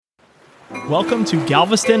Welcome to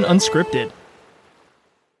Galveston Unscripted.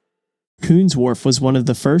 Coons Wharf was one of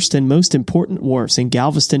the first and most important wharfs in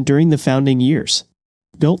Galveston during the founding years.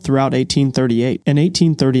 Built throughout 1838 and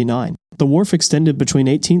 1839, the wharf extended between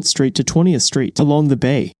 18th Street to 20th Street along the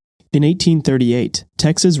bay. In 1838,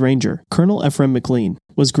 Texas Ranger Colonel Ephraim McLean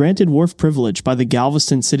was granted wharf privilege by the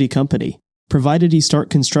Galveston City Company, provided he start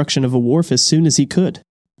construction of a wharf as soon as he could.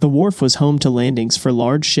 The wharf was home to landings for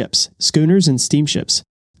large ships, schooners and steamships,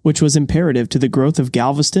 which was imperative to the growth of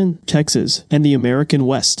Galveston, Texas, and the American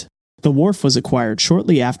West. The wharf was acquired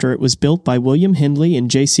shortly after it was built by William Hindley and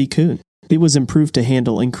J.C. Coon. It was improved to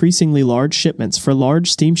handle increasingly large shipments for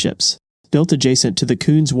large steamships. Built adjacent to the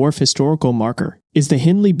Coons Wharf historical marker is the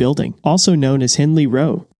Hindley Building, also known as Hindley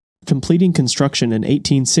Row. Completing construction in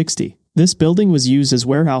 1860, this building was used as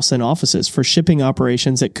warehouse and offices for shipping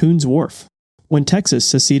operations at Coons Wharf. When Texas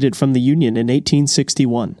seceded from the Union in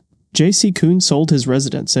 1861, J.C. Coon sold his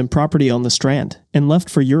residence and property on the Strand and left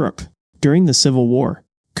for Europe. During the Civil War,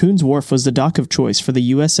 Coons Wharf was the dock of choice for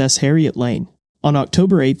the USS Harriet Lane. On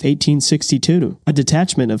October 8, 1862, a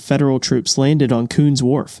detachment of federal troops landed on Coons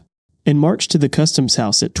Wharf and marched to the Customs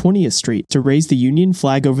House at 20th Street to raise the Union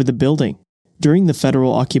flag over the building. During the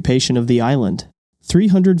federal occupation of the island,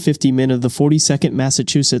 350 men of the 42nd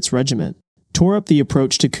Massachusetts Regiment tore up the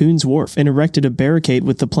approach to Coons Wharf and erected a barricade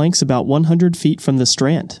with the planks about 100 feet from the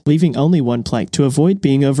Strand, leaving only one plank to avoid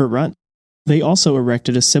being overrun. They also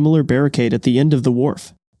erected a similar barricade at the end of the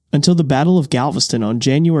wharf. Until the Battle of Galveston on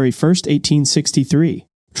January 1, 1863,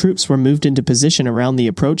 troops were moved into position around the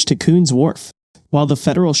approach to Coons Wharf. While the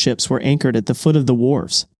Federal ships were anchored at the foot of the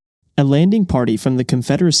wharves, a landing party from the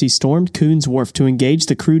Confederacy stormed Coons Wharf to engage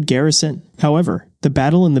the crude garrison. However, the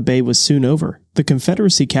battle in the bay was soon over. The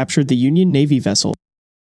Confederacy captured the Union Navy vessel.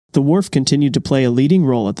 The wharf continued to play a leading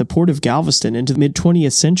role at the port of Galveston into the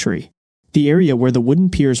mid-20th century. The area where the wooden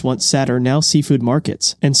piers once sat are now seafood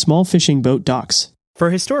markets and small fishing boat docks. For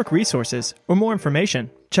historic resources or more information,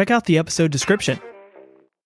 check out the episode description.